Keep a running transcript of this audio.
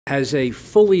As a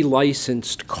fully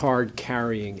licensed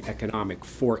card-carrying economic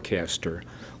forecaster,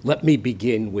 let me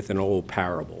begin with an old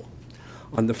parable.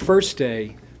 On the first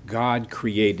day, God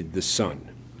created the sun.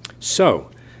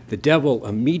 So the devil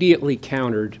immediately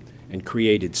countered and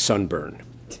created sunburn.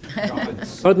 God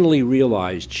suddenly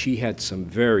realized she had some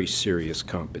very serious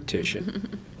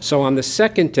competition. So on the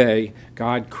second day,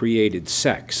 God created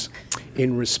sex.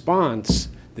 In response,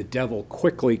 the devil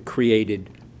quickly created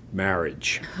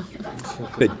marriage.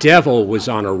 The devil was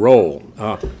on a roll.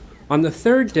 On the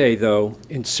third day, though,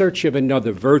 in search of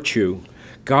another virtue,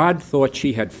 God thought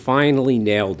she had finally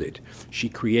nailed it. She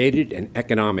created an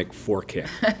economic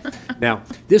forecast. Now,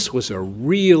 this was a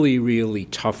really, really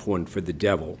tough one for the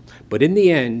devil. But in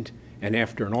the end, and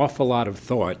after an awful lot of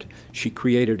thought, she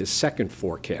created a second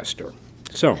forecaster.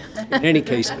 So, in any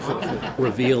case,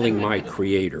 revealing my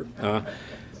creator.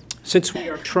 Since we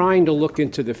are trying to look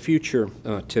into the future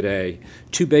today,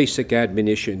 two basic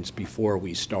admonitions before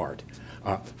we start.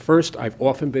 First, I've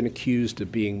often been accused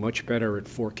of being much better at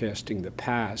forecasting the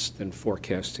past than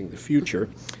forecasting the future.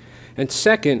 And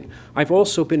second, I've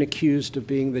also been accused of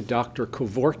being the Dr.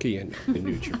 Kevorkian of the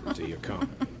New Jersey economy.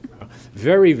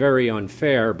 Very, very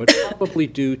unfair, but probably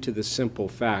due to the simple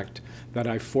fact that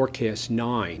I forecast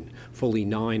fully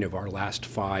nine of our last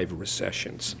 5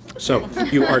 recessions. So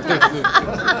you are.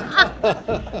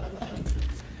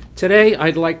 Today,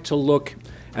 I'd like to look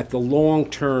at the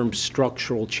long-term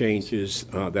structural changes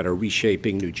that are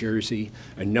reshaping New Jersey.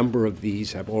 A number of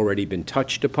these have already been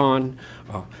touched upon,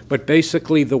 but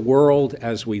basically the world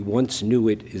as we once knew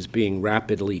it is being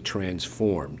rapidly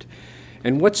transformed.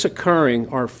 And what's occurring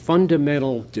are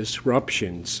fundamental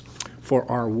disruptions for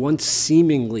our once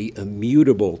seemingly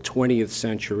immutable 20th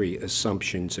century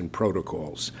assumptions and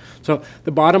protocols. So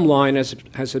the bottom line, as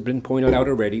has been pointed out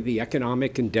already, the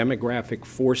economic and demographic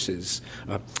forces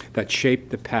that shape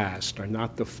the past are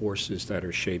not the forces that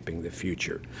are shaping the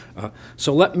future.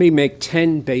 So let me make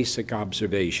 10 basic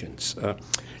observations.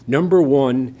 Number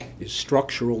one is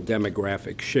structural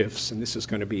demographic shifts, and this is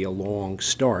going to be a long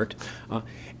start.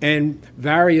 And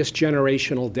various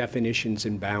generational definitions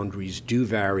and boundaries do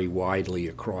vary widely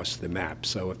across the map.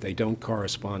 So if they don't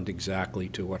correspond exactly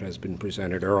to what has been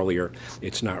presented earlier,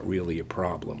 it's not really a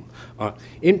problem.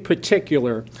 In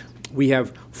particular, we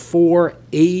have 4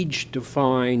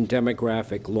 age-defined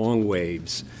demographic long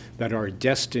waves that are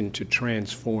destined to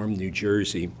transform New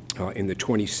Jersey in the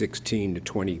 2016 to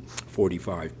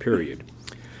 2045 period.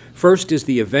 First is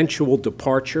the eventual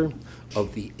departure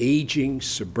of the aging,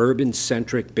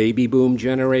 suburban-centric baby boom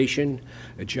generation,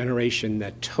 a generation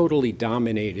that totally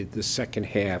dominated the second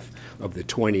half of the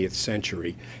 20th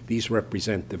century. These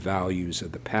represent the values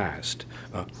of the past.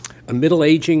 A middle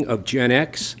aging of Gen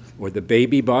X, or the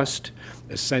baby bust,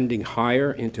 ascending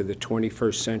higher into the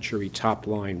 21st century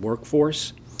top-line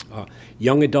workforce.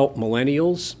 Young adult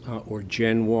millennials, or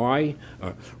Gen Y,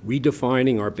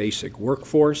 redefining our basic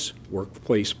workforce,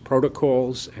 workplace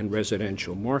protocols, and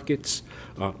residential markets.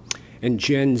 And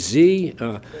Gen Z,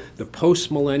 the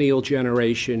post-millennial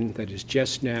generation that is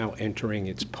just now entering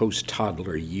its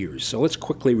post-toddler years. So let's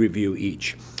quickly review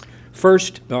each.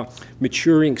 First,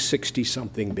 maturing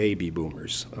 60-something baby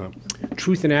boomers.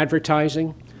 Truth in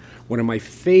advertising. One of my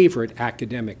favorite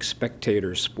academic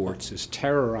spectator sports is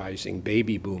terrorizing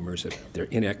baby boomers at their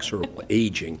inexorable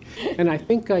aging. And I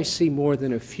think I see more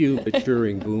than a few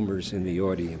maturing boomers in the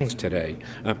audience today.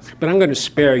 But I'm going to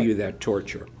spare you that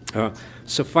torture.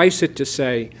 Suffice it to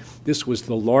say, this was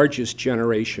the largest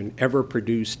generation ever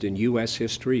produced in U.S.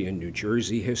 history and New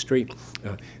Jersey history,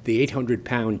 the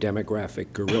 800-pound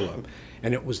demographic gorilla.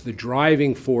 And it was the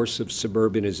driving force of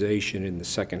suburbanization in the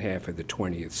second half of the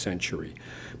 20th century.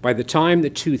 By the time the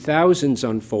 2000s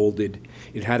unfolded,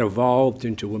 it had evolved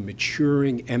into a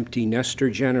maturing empty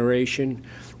nester generation,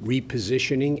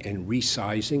 repositioning and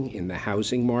resizing in the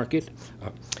housing market.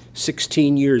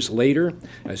 16 years later,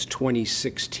 as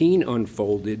 2016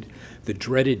 unfolded, the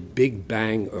dreaded Big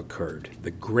Bang occurred,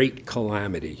 the great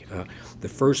calamity. The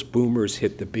first boomers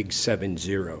hit the big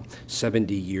 7-0,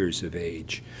 70 years of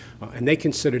age. And they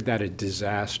considered that a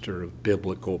disaster of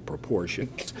biblical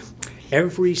proportions.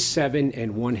 Every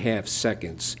 7.5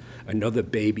 seconds, another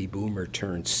baby boomer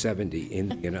turns 70 in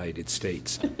the United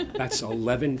States. That's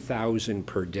 11,000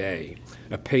 per day,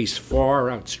 a pace far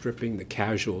outstripping the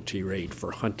casualty rate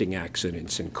for hunting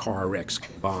accidents and car wrecks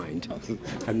combined.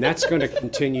 And that's going to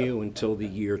continue until the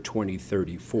year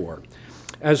 2034.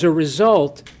 As a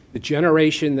result, the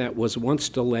generation that was once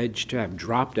alleged to have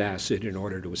dropped acid in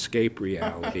order to escape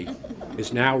reality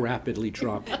is now rapidly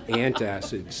dropping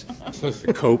antacids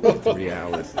to cope with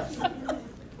reality.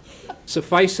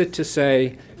 Suffice it to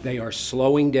say, they are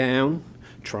slowing down,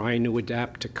 trying to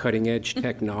adapt to cutting-edge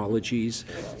technologies,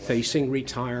 facing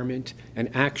retirement, and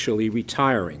actually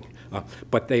retiring.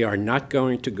 But they are not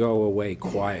going to go away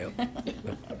quietly.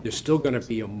 There's still going to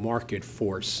be a market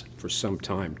force for some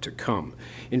time to come.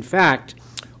 In fact,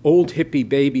 old hippie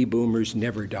baby boomers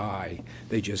never die.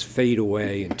 They just fade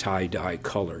away in tie-dye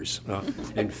colors.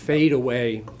 And fade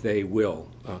away they will.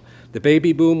 The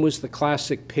baby boom was the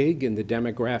classic pig and the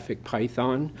demographic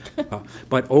python.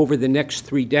 But over the next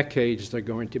 3 decades, they're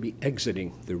going to be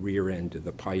exiting the rear end of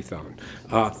the python.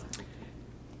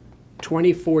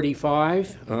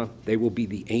 2045, they will be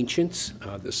the ancients.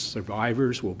 The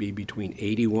survivors will be between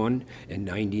 81 and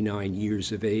 99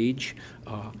 years of age.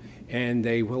 And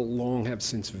they will long have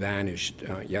since vanished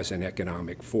as an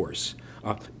economic force.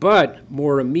 But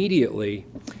more immediately,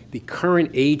 the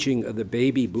current aging of the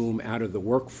baby boom out of the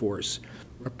workforce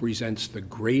represents the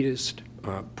greatest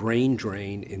brain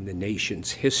drain in the nation's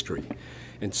history.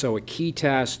 And so a key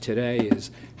task today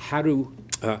is how to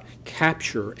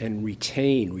capture and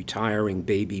retain retiring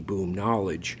baby boom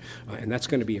knowledge, and that's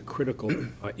going to be a critical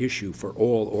issue for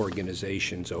all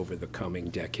organizations over the coming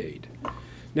decade.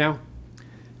 Now,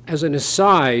 as an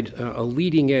aside, a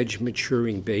leading-edge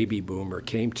maturing baby boomer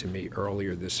came to me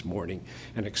earlier this morning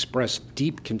and expressed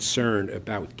deep concern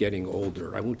about getting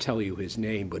older. I won't tell you his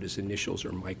name, but his initials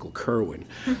are Michael Kerwin.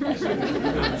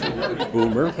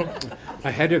 Boomer,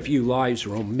 ahead of you lies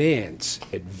romance,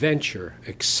 adventure,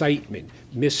 excitement,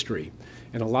 mystery,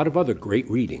 and a lot of other great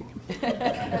reading.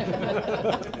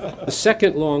 The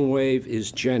second long wave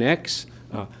is Gen X,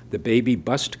 the baby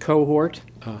bust cohort.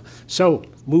 So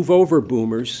move over,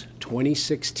 boomers.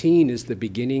 2016 is the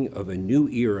beginning of a new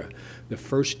era. The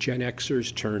first Gen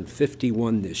Xers turned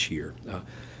 51 this year.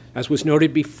 As was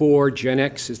noted before, Gen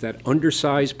X is that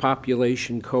undersized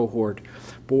population cohort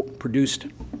produced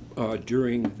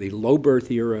during the low birth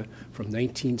era from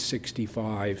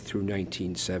 1965 through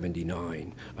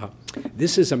 1979.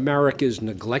 This is America's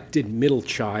neglected middle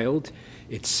child.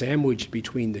 It's sandwiched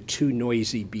between the two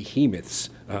noisy behemoths,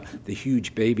 the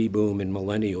huge baby boom and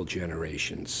millennial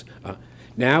generations.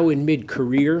 Now in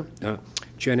mid-career,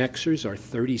 Gen Xers are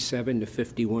 37 to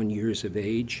 51 years of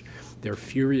age. They're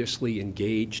furiously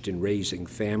engaged in raising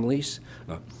families.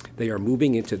 They are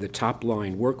moving into the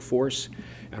top-line workforce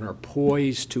and are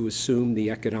poised to assume the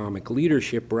economic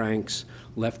leadership ranks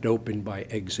left open by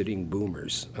exiting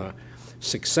boomers.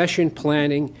 Succession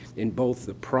planning in both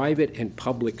the private and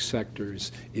public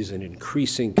sectors is an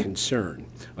increasing concern.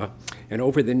 And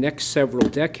over the next several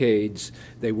decades,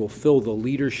 they will fill the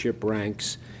leadership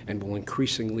ranks and will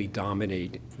increasingly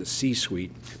dominate the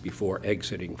C-suite before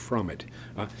exiting from it.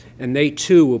 And they,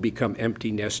 too, will become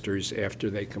empty nesters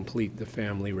after they complete the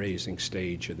family-raising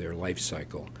stage of their life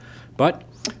cycle. But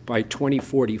by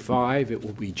 2045, it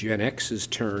will be Gen X's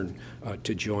turn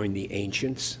to join the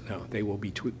ancients. They will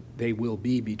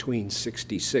be between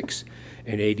 66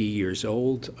 and 80 years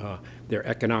old. Their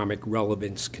economic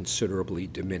relevance considerably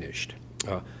diminished.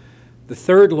 The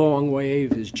third long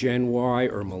wave is Gen Y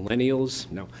or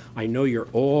millennials. Now, I know you're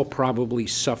all probably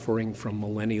suffering from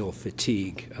millennial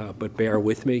fatigue, but bear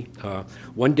with me.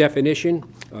 One definition,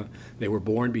 they were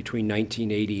born between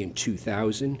 1980 and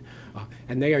 2000,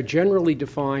 and they are generally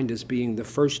defined as being the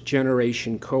first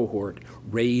generation cohort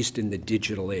raised in the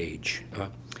digital age.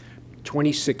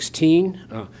 2016,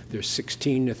 they're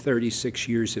 16 to 36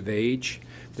 years of age.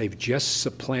 They've just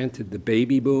supplanted the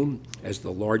baby boom as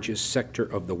the largest sector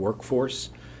of the workforce.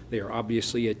 They are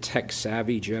obviously a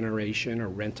tech-savvy generation, a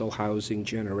rental housing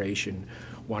generation,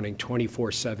 wanting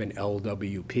 24/7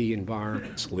 LWP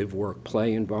environments, live, work,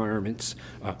 play environments.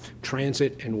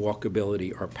 Transit and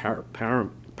walkability are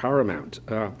paramount.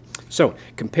 So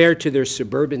compared to their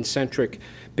suburban-centric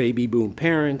baby boom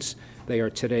parents, they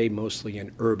are today mostly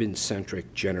an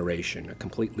urban-centric generation, a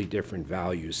completely different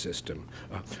value system.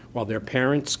 While their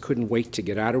parents couldn't wait to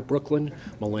get out of Brooklyn,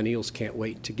 millennials can't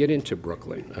wait to get into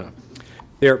Brooklyn.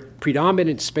 Their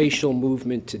predominant spatial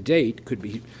movement to date could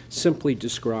be simply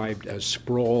described as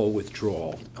sprawl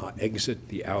withdrawal, exit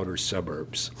the outer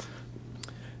suburbs.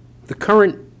 The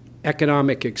current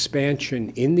economic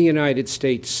expansion in the United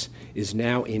States is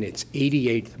now in its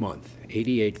 88th month.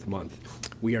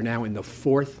 We are now in the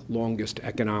 4th longest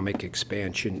economic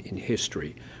expansion in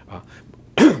history.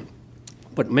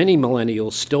 But many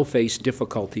millennials still face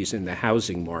difficulties in the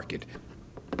housing market.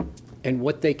 And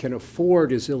what they can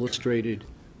afford is illustrated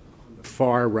on the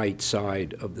far right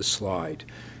side of the slide.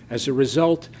 As a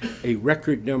result, a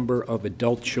record number of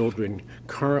adult children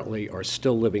currently are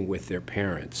still living with their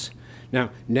parents.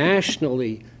 Now,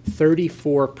 nationally,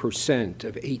 34%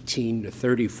 of 18 to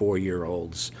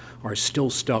 34-year-olds are still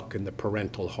stuck in the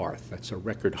parental hearth. That's a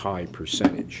record high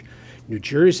percentage. New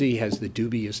Jersey has the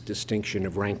dubious distinction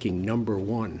of ranking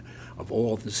 #1 of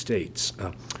all the states.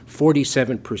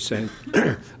 47%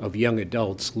 of young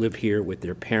adults live here with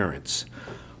their parents.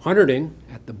 Hunterdon,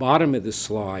 at the bottom of the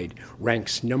slide,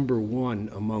 ranks #1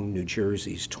 among New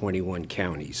Jersey's 21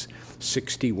 counties,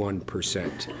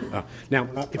 61%. Now,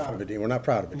 We're not proud of it, Dean. We're not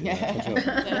proud of it, Dean.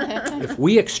 if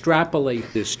we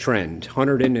extrapolate this trend,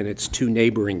 Hunterdon and its two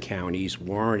neighboring counties,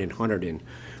 Warren and Hunterdon,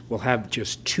 will have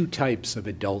just two types of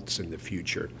adults in the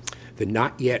future, the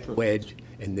not yet wed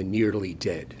and the nearly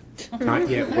dead. Not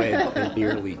yet wed and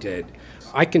nearly dead.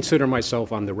 I consider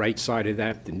myself on the right side of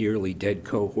that, the nearly dead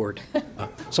cohort.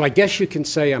 So I guess you can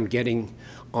say I'm getting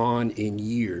on in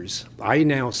years. I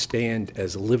now stand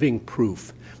as living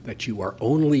proof that you are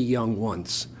only young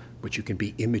once, but you can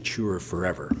be immature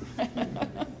forever.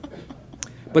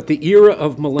 But the era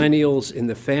of millennials in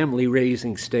the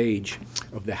family-raising stage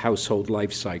of the household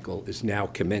life cycle is now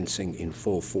commencing in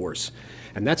full force,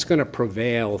 and that's going to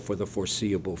prevail for the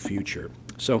foreseeable future.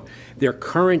 So their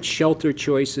current shelter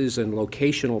choices and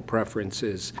locational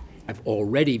preferences have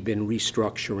already been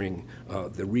restructuring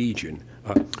the region.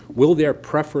 Will their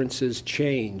preferences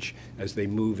change as they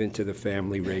move into the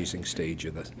family-raising stage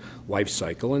of the life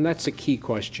cycle? And that's a key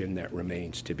question that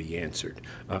remains to be answered.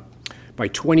 By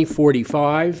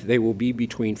 2045, they will be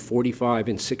between 45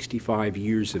 and 65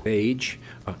 years of age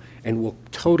and will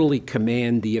totally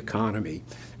command the economy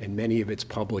and many of its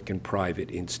public and private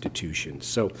institutions.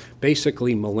 So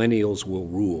basically, millennials will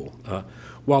rule.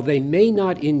 While they may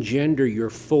not engender your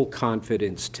full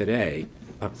confidence today,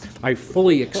 I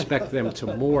fully expect them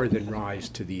to more than rise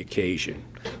to the occasion.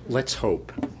 Let's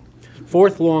hope.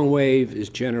 Fourth long wave is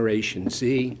Generation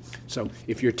Z. So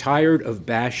if you're tired of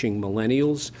bashing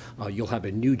millennials, you'll have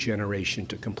a new generation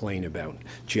to complain about,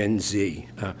 Gen Z.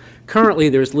 Currently,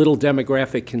 there's little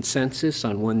demographic consensus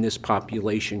on when this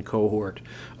population cohort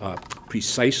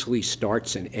precisely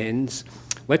starts and ends.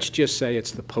 Let's just say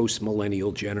it's the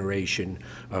post-millennial generation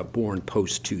born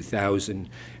post-2000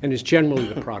 and is generally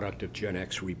the product of Gen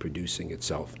X reproducing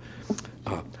itself.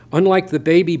 Unlike the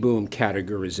baby boom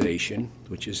categorization,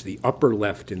 which is the upper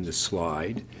left in the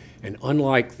slide, and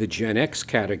unlike the Gen X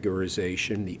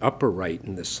categorization, the upper right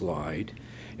in the slide,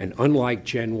 and unlike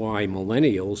Gen Y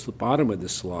millennials, the bottom of the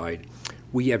slide,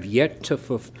 we have yet to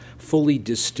fully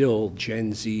distill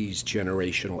Gen Z's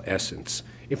generational essence,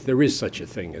 if there is such a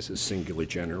thing as a singular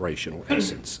generational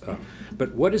essence.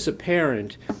 But what is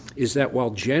apparent is that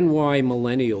while Gen Y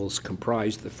millennials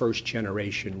comprise the first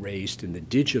generation raised in the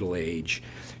digital age,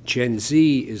 Gen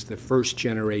Z is the first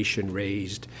generation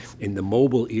raised in the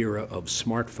mobile era of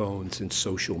smartphones and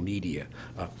social media.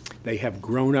 They have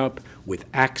grown up with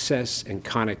access and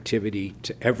connectivity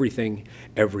to everything,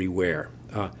 everywhere.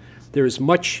 There is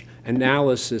much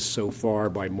analysis so far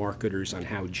by marketers on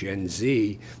how Gen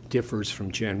Z differs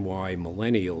from Gen Y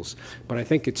millennials, but I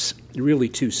think it's really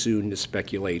too soon to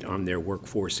speculate on their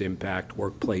workforce impact,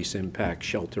 workplace impact,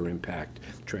 shelter impact,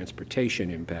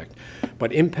 transportation impact.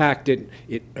 But impact it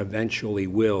eventually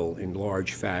will in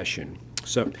large fashion.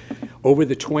 So over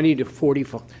the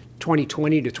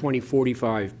 2020 to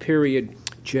 2045 period,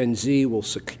 Gen Z will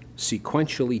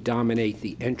sequentially dominate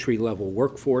the entry-level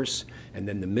workforce, and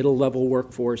then the middle-level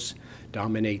workforce,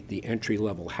 dominate the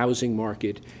entry-level housing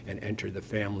market, and enter the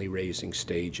family-raising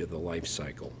stage of the life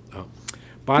cycle.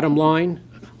 Bottom line,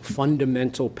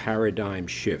 fundamental paradigm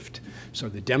shift. So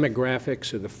the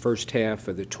demographics of the first half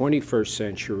of the 21st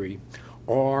century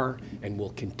are and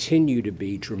will continue to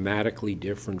be dramatically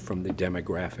different from the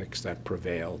demographics that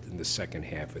prevailed in the second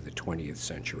half of the 20th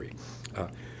century.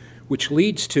 Which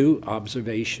leads to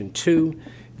observation 2,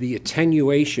 the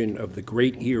attenuation of the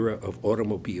great era of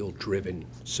automobile-driven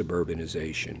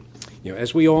suburbanization.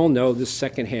 As we all know, the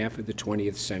second half of the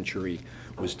 20th century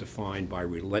was defined by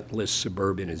relentless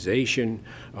suburbanization,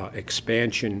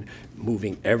 expansion,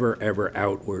 moving ever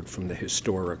outward from the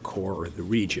historic core of the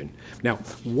region. Now,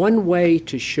 one way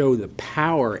to show the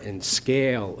power and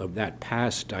scale of that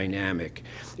past dynamic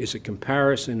is a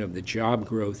comparison of the job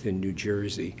growth in New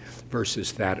Jersey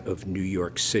versus that of New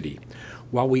York City.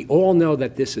 While we all know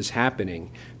that this is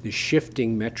happening, the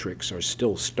shifting metrics are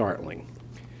still startling.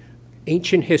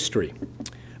 Ancient history.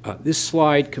 This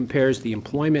slide compares the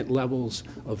employment levels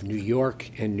of New York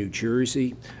and New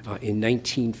Jersey in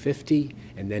 1950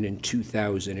 and then in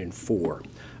 2004.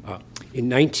 In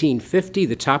 1950,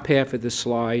 the top half of the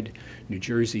slide, New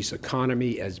Jersey's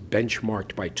economy as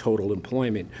benchmarked by total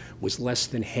employment was less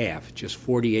than half, just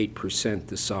 48%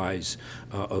 the size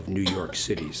of New York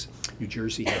City's. New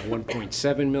Jersey had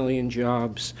 1.7 million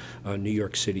jobs, New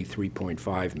York City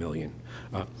 3.5 million.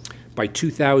 By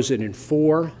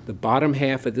 2004, the bottom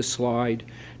half of the slide,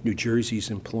 New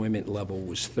Jersey's employment level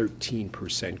was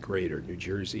 13% greater. New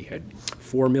Jersey had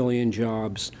 4 million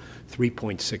jobs,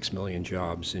 3.6 million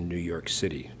jobs in New York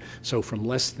City. So from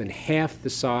less than half the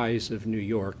size of New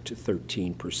York to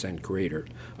 13% greater.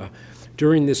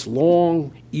 During this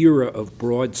long era of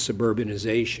broad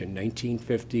suburbanization,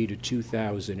 1950 to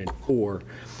 2004,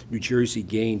 New Jersey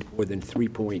gained more than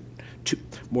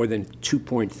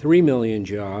 2.3 million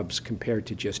jobs compared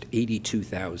to just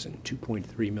 82,000,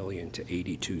 2.3 million to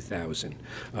 82,000.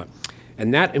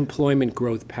 And that employment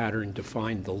growth pattern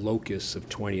defined the locus of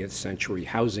 20th century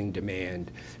housing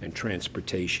demand and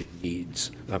transportation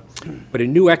needs. But a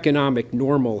new economic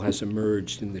normal has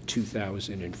emerged in the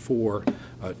 2004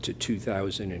 to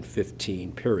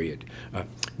 2015 period.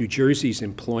 New Jersey's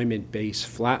employment base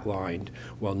flatlined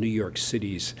while New York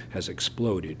City's has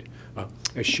exploded.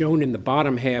 As shown in the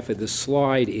bottom half of the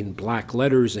slide in black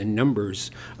letters and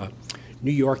numbers,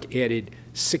 New York added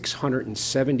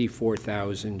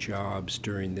 674,000 jobs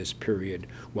during this period,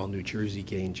 while New Jersey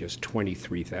gained just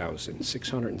 23,000,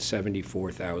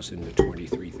 674,000 to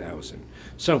 23,000.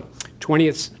 So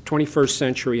 21st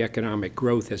century economic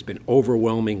growth has been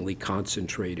overwhelmingly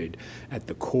concentrated at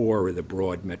the core of the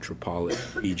broad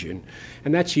metropolitan region,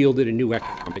 and that's yielded a new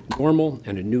economic normal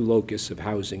and a new locus of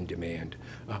housing demand.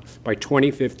 By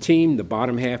 2015, the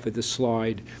bottom half of the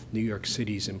slide, New York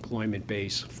City's employment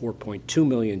base, 4.2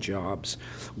 million jobs,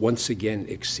 once again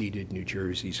exceeded New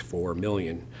Jersey's 4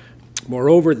 million.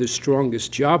 Moreover, the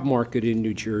strongest job market in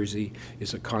New Jersey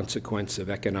is a consequence of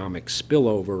economic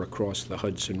spillover across the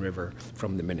Hudson River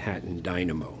from the Manhattan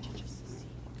dynamo.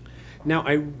 Now,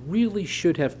 I really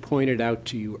should have pointed out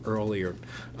to you earlier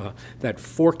that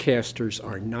forecasters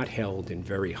are not held in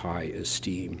very high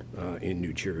esteem in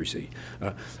New Jersey.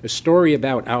 A story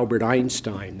about Albert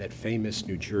Einstein, that famous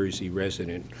New Jersey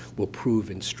resident, will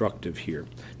prove instructive here.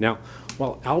 Now,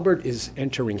 while Albert is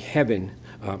entering heaven,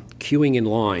 queuing in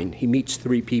line, he meets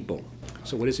three people.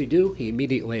 So what does he do? He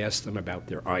immediately asks them about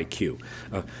their IQ.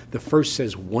 The first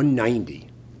says 190.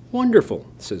 Wonderful,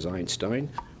 says Einstein.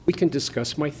 We can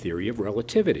discuss my theory of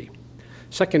relativity.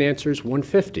 Second answer is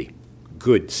 150.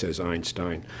 Good, says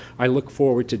Einstein. I look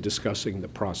forward to discussing the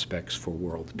prospects for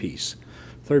world peace.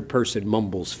 Third person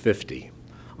mumbles 50.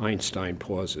 Einstein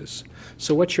pauses.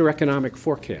 So what's your economic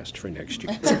forecast for next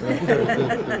year?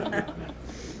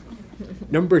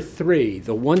 Number three,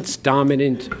 the once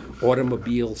dominant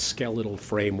automobile skeletal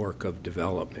framework of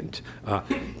development.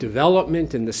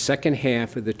 Development in the second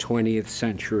half of the 20th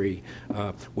century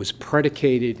was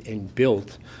predicated and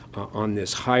built on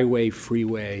this highway,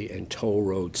 freeway, and toll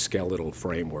road skeletal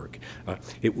framework.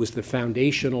 It was the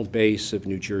foundational base of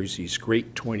New Jersey's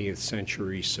great 20th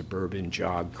century suburban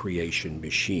job creation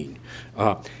machine.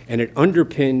 And it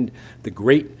underpinned the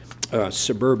great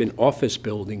suburban office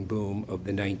building boom of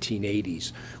the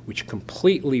 1980s, which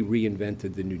completely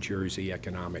reinvented the New Jersey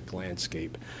economic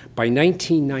landscape. By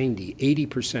 1990,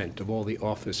 80% of all the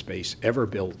office space ever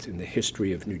built in the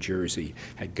history of New Jersey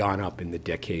had gone up in the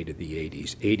decade of the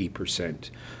 80s, 80%.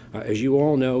 As you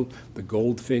all know, the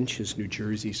goldfinch is New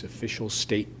Jersey's official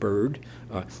state bird.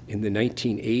 In the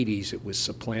 1980s, it was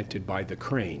supplanted by the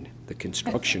crane, the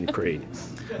construction crane.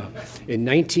 In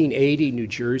 1980, New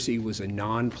Jersey was a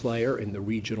non-player in the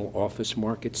regional office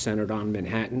market centered on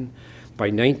Manhattan. By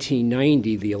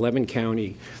 1990, the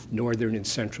 11-county northern and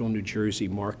central New Jersey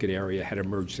market area had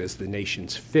emerged as the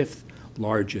nation's fifth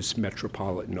largest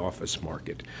metropolitan office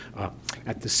market.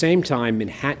 At the same time,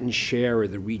 Manhattan's share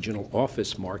of the regional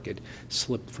office market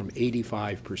slipped from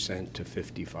 85% to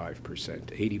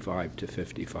 55%, 85 to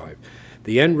 55.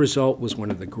 The end result was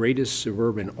one of the greatest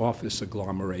suburban office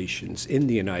agglomerations in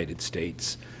the United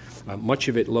States, much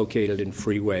of it located in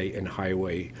freeway and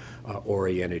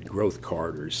highway-oriented growth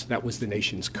corridors. That was the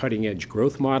nation's cutting-edge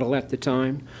growth model at the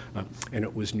time, and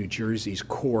it was New Jersey's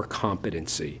core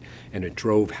competency, and it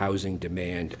drove housing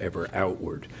demand ever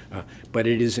outward. But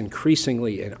it is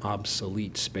increasingly an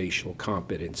obsolete spatial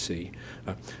competency,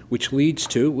 which leads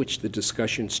to, which the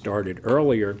discussion started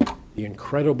earlier, the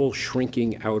incredible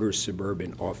shrinking outer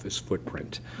suburban office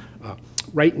footprint.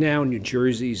 Right now, New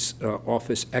Jersey's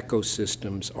office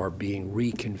ecosystems are being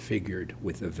reconfigured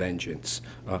with a vengeance.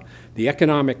 The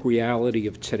economic reality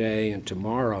of today and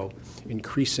tomorrow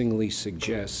increasingly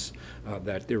suggests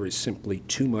that there is simply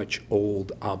too much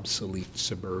old, obsolete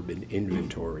suburban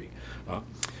inventory.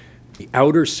 The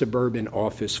outer suburban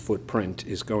office footprint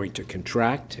is going to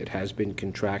contract. It has been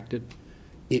contracted.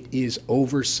 It is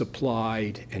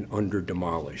oversupplied and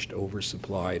under-demolished,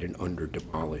 oversupplied and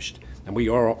under-demolished. And we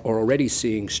are already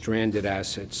seeing stranded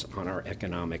assets on our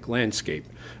economic landscape.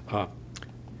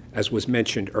 As was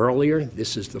mentioned earlier,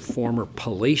 this is the former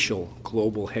palatial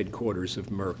global headquarters of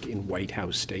Merck in White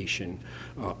House Station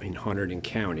in Hunterdon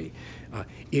County.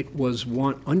 It was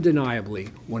undeniably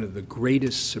one of the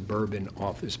greatest suburban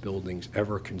office buildings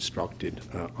ever constructed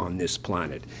on this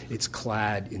planet. It's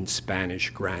clad in Spanish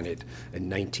granite, a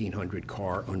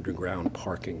 1900-car underground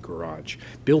parking garage.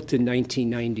 Built in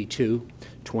 1992,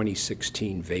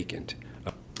 2016 vacant.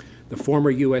 The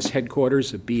former U.S.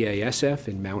 headquarters of BASF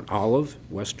in Mount Olive,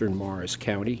 western Morris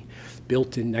County,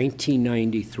 built in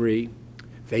 1993,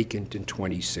 vacant in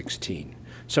 2016.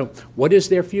 So what is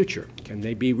their future? Can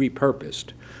they be repurposed?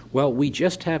 Well, we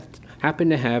just happen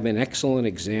to have an excellent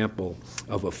example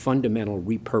of a fundamental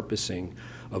repurposing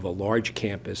of a large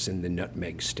campus in the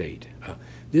Nutmeg State.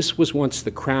 This was once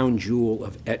the crown jewel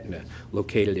of Etna,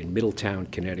 located in Middletown,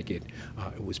 Connecticut.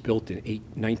 It was built in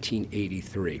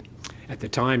 1983. At the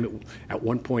time, at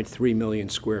 1.3 million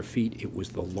square feet, it was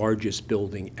the largest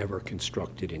building ever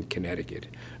constructed in Connecticut.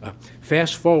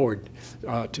 Fast forward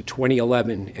to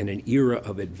 2011 and an era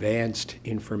of advanced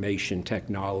information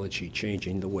technology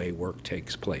changing the way work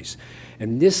takes place.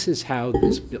 And this is how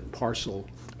this parcel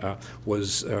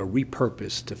was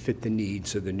repurposed to fit the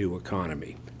needs of the new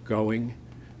economy.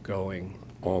 Going,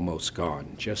 almost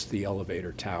gone. Just the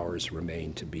elevator towers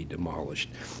remain to be demolished.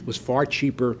 It was far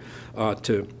cheaper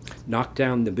to knock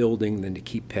down the building than to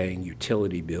keep paying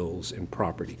utility bills and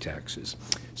property taxes.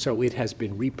 So it has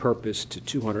been repurposed to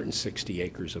 260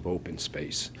 acres of open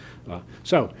space.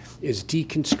 So is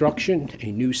deconstruction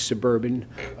a new suburban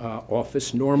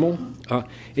office normal?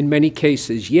 In many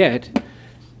cases, yet.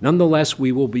 Nonetheless,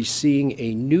 we will be seeing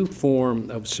a new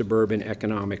form of suburban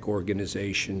economic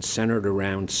organization centered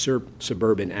around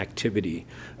suburban activity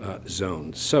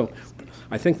zones. So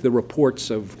I think the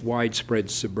reports of widespread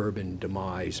suburban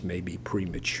demise may be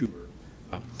premature.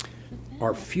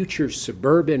 Our future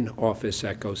suburban office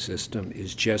ecosystem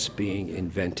is just being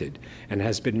invented. And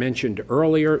has been mentioned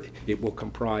earlier, it will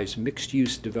comprise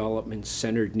mixed-use developments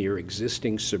centered near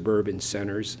existing suburban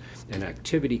centers and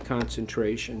activity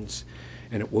concentrations,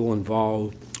 and it will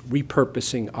involve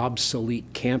repurposing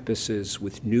obsolete campuses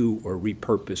with new or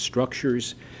repurposed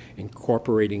structures,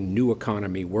 incorporating new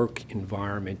economy work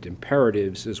environment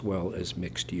imperatives as well as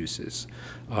mixed uses.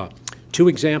 Two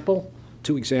examples.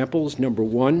 Number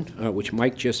one, which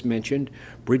Mike just mentioned,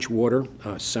 Bridgewater,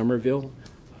 Somerville.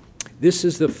 This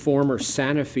is the former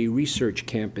Sanofi research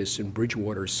campus in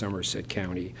Bridgewater, Somerset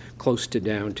County, close to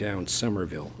downtown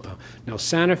Somerville. Now,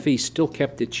 Sanofi still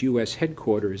kept its U.S.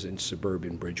 headquarters in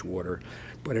suburban Bridgewater,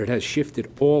 but it has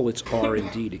shifted all its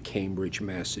R&D to Cambridge,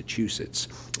 Massachusetts.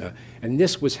 And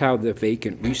this was how the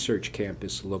vacant research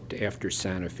campus looked after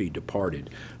Sanofi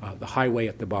departed. The highway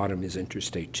at the bottom is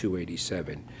Interstate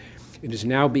 287. It is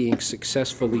now being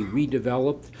successfully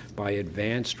redeveloped by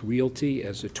Advanced Realty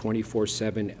as a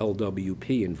 24/7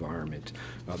 LWP environment.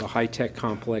 The high-tech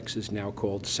complex is now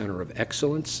called Center of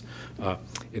Excellence.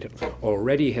 It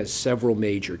already has several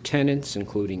major tenants,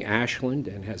 including Ashland,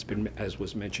 and has been, as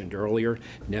was mentioned earlier,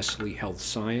 Nestle Health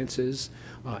Sciences.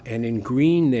 And in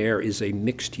green there is a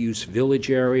mixed-use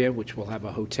village area, which will have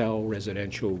a hotel,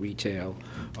 residential, retail,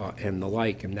 and the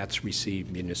like, and that's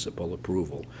received municipal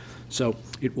approval. So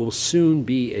it will soon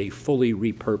be a fully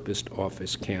repurposed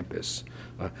office campus.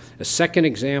 A second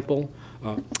example,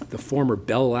 the former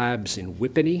Bell Labs in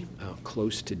Whippany,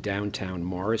 close to downtown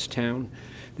Morristown.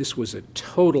 This was a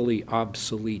totally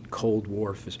obsolete Cold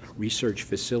War research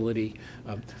facility.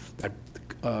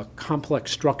 A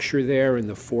complex structure there in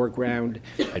the foreground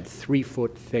had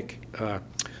 3-foot thick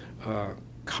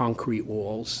concrete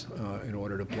walls in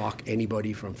order to block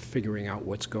anybody from figuring out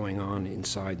what's going on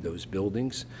inside those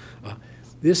buildings.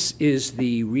 This is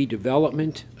the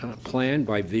redevelopment plan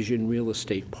by Vision Real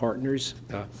Estate Partners,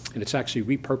 and it's actually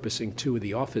repurposing 2 of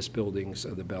the office buildings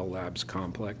of the Bell Labs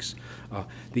complex.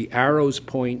 The arrows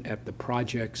point at the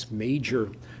project's major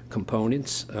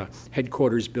components,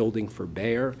 headquarters building for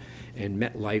Bayer and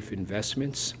MetLife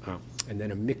Investments, and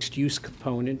then a mixed-use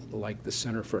component like the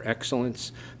Center for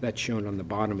Excellence that's shown on the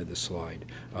bottom of the slide.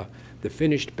 The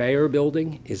finished Bayer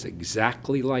building is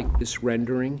exactly like this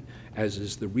rendering, as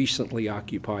is the recently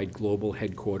occupied global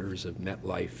headquarters of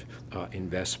MetLife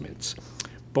Investments.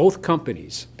 Both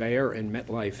companies, Bayer and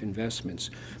MetLife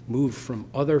Investments, moved from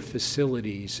other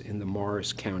facilities in the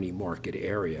Morris County market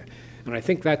area. And I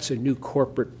think that's a new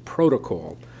corporate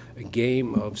protocol. a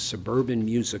game of suburban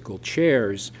musical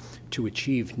chairs to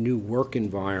achieve new work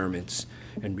environments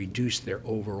and reduce their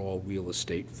overall real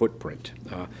estate footprint.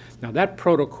 Now, that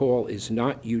protocol is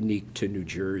not unique to New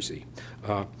Jersey.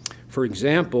 For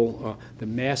example, the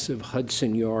massive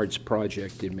Hudson Yards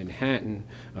project in Manhattan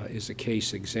is a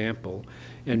case example,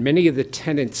 and many of the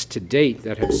tenants to date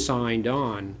that have signed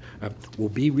on will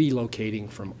be relocating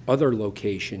from other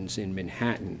locations in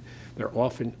Manhattan. They're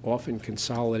often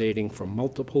consolidating from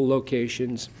multiple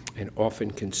locations and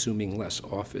often consuming less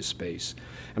office space.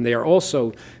 And they are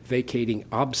also vacating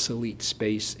obsolete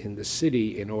space in the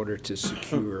city in order to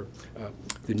secure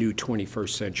the new 21st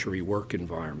century work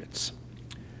environments.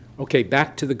 Okay,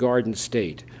 back to the Garden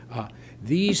State.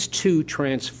 These two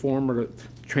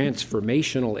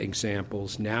transformational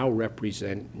examples now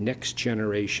represent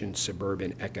next-generation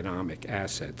suburban economic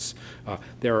assets.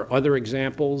 There are other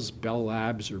examples, Bell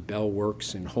Labs or Bell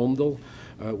Works in Holmdel,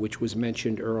 which was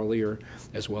mentioned earlier,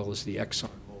 as well as the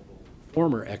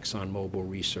former ExxonMobil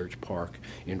Research Park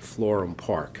in Florham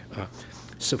Park.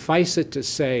 Suffice it to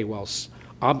say, while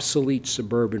obsolete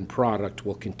suburban product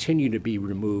will continue to be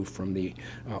removed from the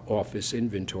office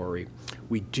inventory,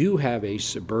 we do have a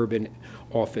suburban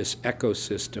office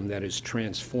ecosystem that is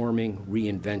transforming,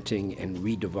 reinventing, and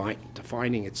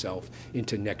redefining itself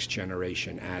into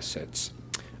next-generation assets.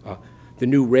 The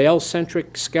new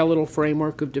rail-centric skeletal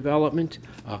framework of development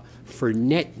for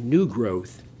net new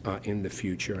growth in the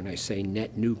future, and I say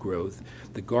net new growth,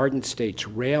 the Garden State's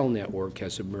rail network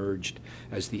has emerged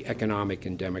as the economic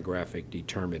and demographic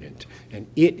determinant, and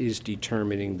it is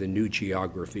determining the new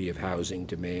geography of housing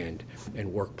demand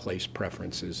and workplace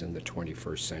preferences in the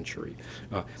 21st century.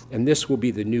 And this will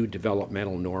be the new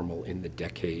developmental normal in the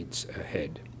decades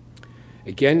ahead.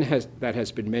 Again, that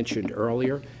has been mentioned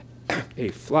earlier, a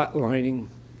flatlining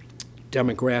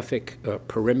demographic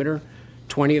perimeter,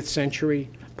 20th century,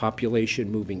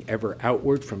 population moving ever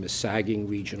outward from a sagging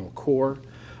regional core.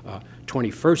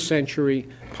 21st century,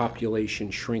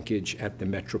 population shrinkage at the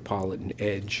metropolitan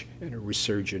edge and a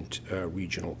resurgent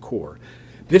regional core.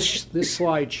 This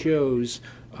slide shows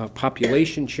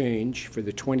population change for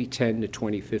the 2010 to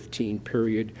 2015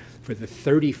 period for the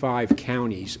 35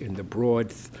 counties in the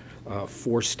broad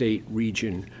four-state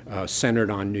region centered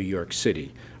on New York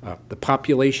City. The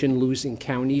population-losing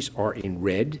counties are in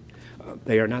red.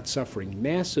 They are not suffering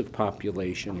massive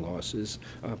population losses,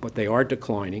 but they are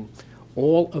declining.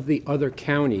 All of the other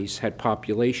counties had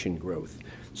population growth.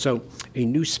 So a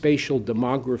new spatial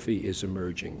demography is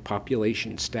emerging,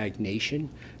 population stagnation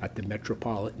at the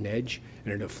metropolitan edge,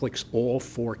 and it afflicts all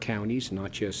four counties, not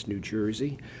just New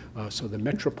Jersey. So the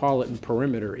metropolitan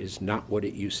perimeter is not what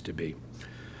it used to be.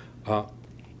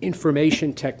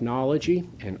 Information technology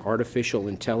and artificial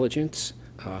intelligence.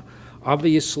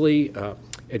 Obviously,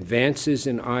 advances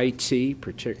in IT,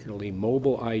 particularly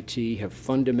mobile IT, have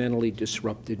fundamentally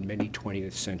disrupted many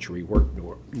 20th century work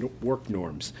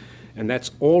norms. And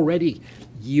that's already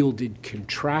yielded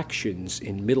contractions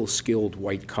in middle-skilled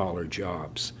white-collar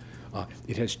jobs.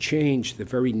 It has changed the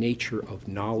very nature of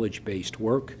knowledge-based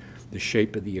work, the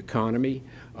shape of the economy,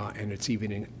 and it's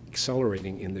even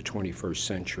accelerating in the 21st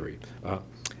century.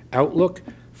 Outlook,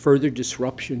 further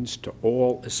disruptions to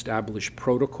all established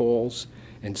protocols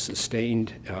and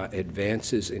sustained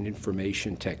advances in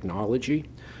information technology,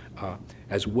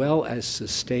 as well as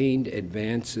sustained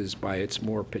advances by its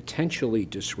more potentially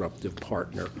disruptive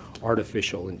partner,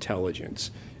 artificial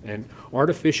intelligence. And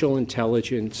artificial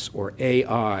intelligence, or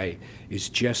AI, is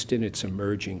just in its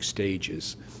emerging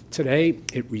stages. Today,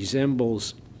 it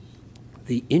resembles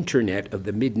the internet of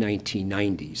the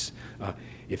mid-1990s.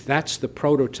 If that's the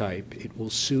prototype, it will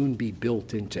soon be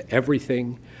built into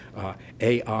everything,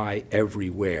 AI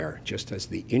everywhere, just as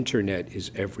the internet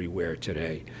is everywhere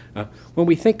today. When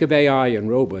we think of AI and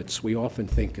robots, we often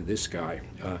think of this guy.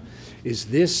 Is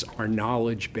this our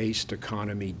knowledge-based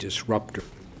economy disruptor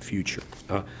future?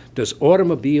 Does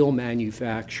automobile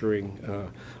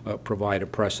manufacturing provide a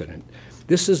precedent?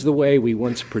 This is the way we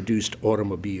once produced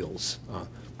automobiles.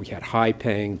 We had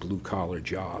high-paying, blue-collar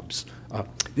jobs.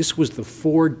 This was the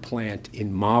Ford plant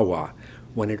in Mahwah.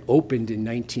 When it opened in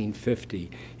 1950,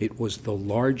 it was the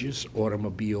largest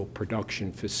automobile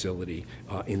production facility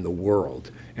in the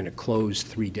world, and it closed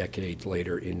 3 decades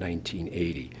later in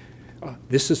 1980.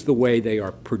 This is the way they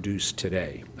are produced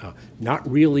today. Not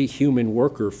really human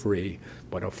worker-free,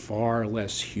 but a far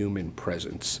less human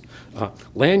presence.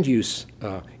 Land use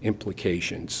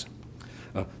implications.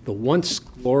 The once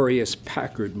glorious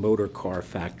Packard motor car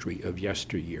factory of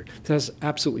yesteryear. This has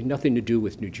absolutely nothing to do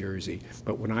with New Jersey,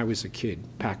 but when I was a kid,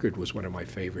 Packard was one of my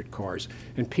favorite cars.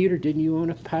 And Peter, didn't you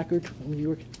own a Packard when you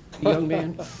were a young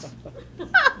man?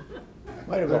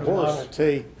 Might have been a Model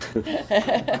T.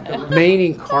 The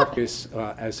remaining carcass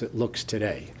as it looks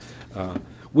today.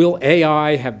 Will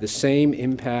AI have the same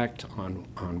impact on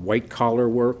white-collar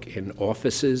work in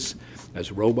offices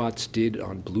as robots did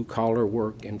on blue-collar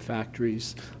work in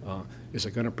factories? Is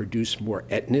it going to produce more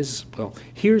Etnas? Well,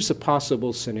 here's a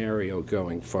possible scenario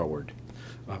going forward.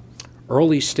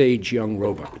 Early-stage young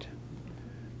robot,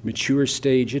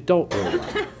 mature-stage adult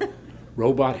robot,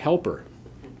 robot helper,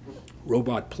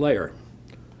 robot player,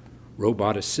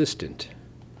 robot assistant,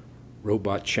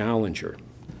 robot challenger,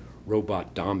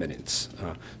 robot dominance.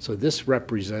 So this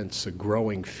represents a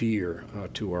growing fear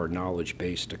to our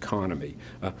knowledge-based economy.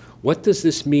 What does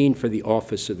this mean for the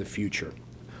office of the future?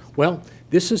 Well,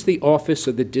 this is the office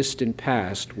of the distant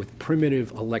past with primitive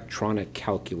electronic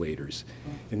calculators.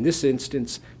 In this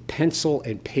instance, pencil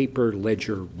and paper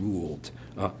ledger ruled.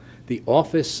 The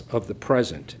office of the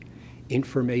present,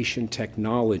 information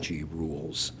technology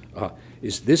rules.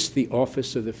 Is this the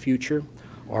office of the future?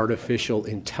 Artificial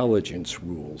intelligence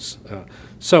rules.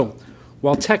 So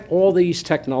while all these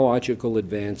technological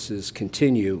advances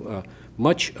continue,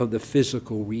 much of the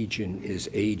physical region is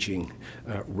aging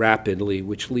rapidly,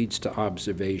 which leads to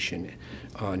observation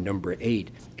number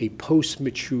 8, a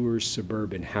post-mature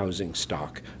suburban housing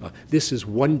stock. This is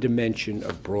one dimension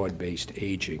of broad-based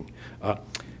aging.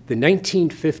 The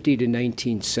 1950 to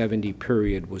 1970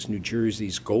 period was New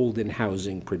Jersey's golden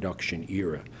housing production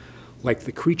era. Like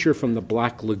the creature from the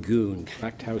Black Lagoon,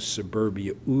 Tract House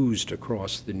suburbia oozed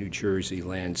across the New Jersey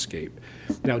landscape.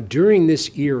 Now, during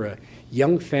this era,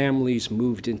 young families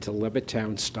moved into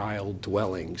Levittown-style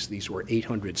dwellings. These were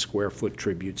 800-square-foot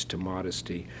tributes to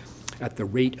modesty at the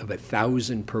rate of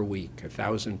 1,000 per week,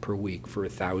 1,000 per week for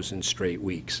 1,000 straight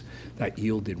weeks. That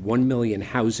yielded 1 million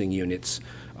housing units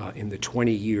in the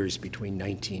 20 years between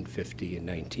 1950 and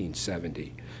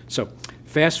 1970. So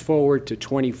fast forward to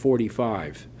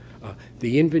 2045.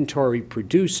 The inventory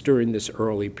produced during this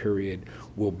early period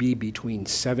will be between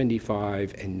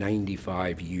 75 and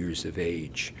 95 years of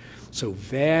age. So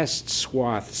vast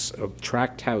swaths of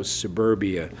tract house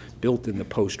suburbia built in the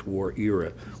post-war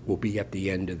era will be at the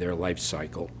end of their life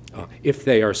cycle, if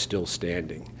they are still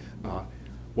standing.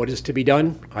 What is to be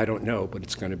done? I don't know, but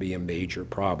it's going to be a major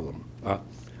problem.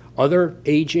 Other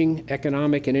aging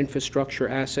economic and infrastructure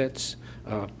assets,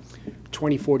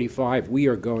 2045, we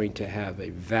are going to have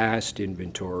a vast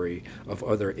inventory of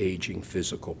other aging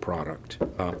physical product.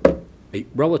 A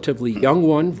relatively young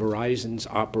one, Verizon's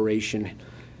operations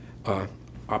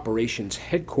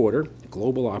headquarter,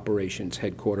 global operations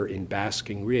headquarter in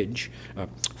Basking Ridge,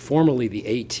 formerly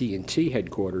the AT&T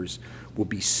headquarters, will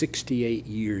be 68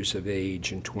 years of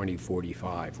age in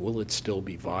 2045. Will it still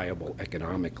be viable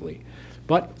economically?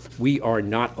 But we are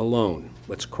not alone.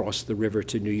 Let's cross the river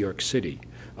to New York City.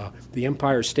 The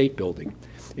Empire State Building,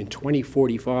 in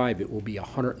 2045, it will be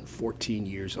 114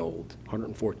 years old,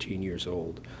 114 years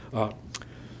old.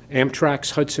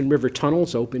 Amtrak's Hudson River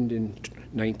tunnels opened in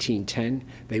 1910.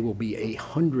 They will be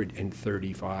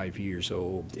 135 years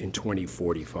old in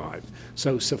 2045.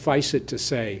 So suffice it to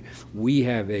say, we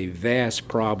have a vast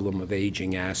problem of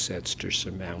aging assets to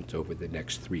surmount over the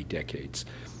next 3 decades.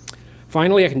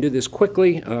 Finally, I can do this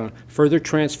quickly, further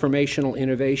transformational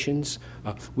innovations.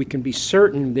 We can be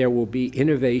certain there will be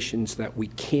innovations that we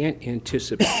can't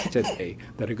anticipate today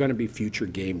that are going to be future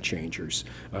game changers.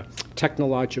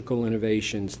 Technological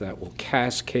innovations that will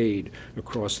cascade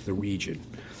across the region.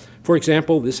 For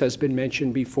example, this has been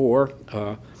mentioned before,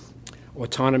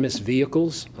 autonomous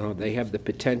vehicles. They have the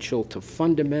potential to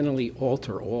fundamentally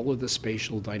alter all of the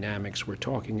spatial dynamics we're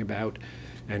talking about.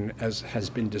 And as has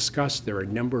been discussed, there are a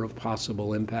number of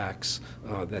possible impacts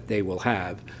that they will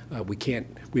have.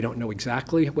 We don't know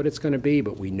exactly what it's going to be,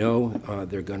 but we know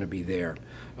they're going to be there.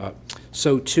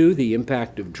 So too, the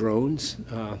impact of drones,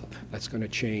 that's going to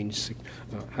change,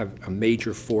 have a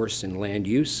major force in land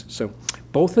use. So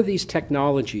both of these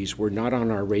technologies were not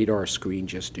on our radar screen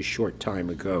just a short time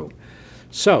ago.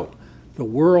 So the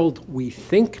world we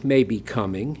think may be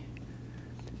coming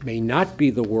may not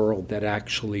be the world that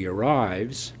actually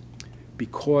arrives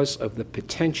because of the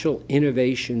potential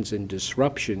innovations and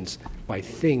disruptions by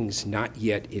things not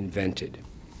yet invented.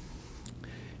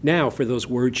 Now, for those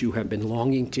words you have been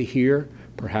longing to hear,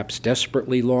 perhaps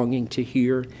desperately longing to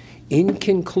hear, in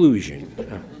conclusion,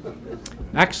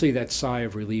 actually that sigh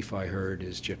of relief I heard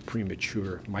is just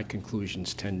premature. My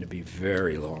conclusions tend to be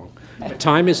very long.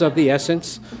 Time is of the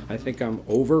essence. I think I'm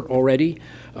over already.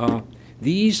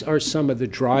 These are some of the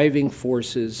driving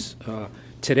forces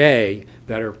today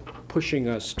that are pushing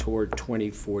us toward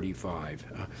 2045.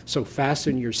 So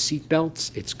fasten your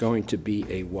seatbelts. It's going to be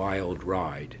a wild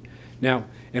ride. Now,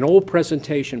 an old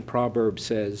presentation proverb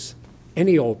says,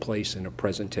 any old place in a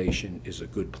presentation is a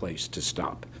good place to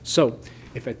stop. So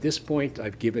if at this point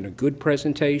I've given a good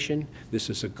presentation, this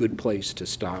is a good place to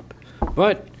stop.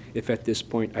 But if at this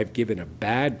point I've given a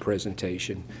bad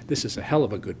presentation, this is a hell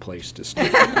of a good place to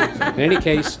stop. In any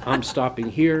case, I'm stopping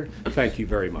here. Thank you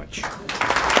very much.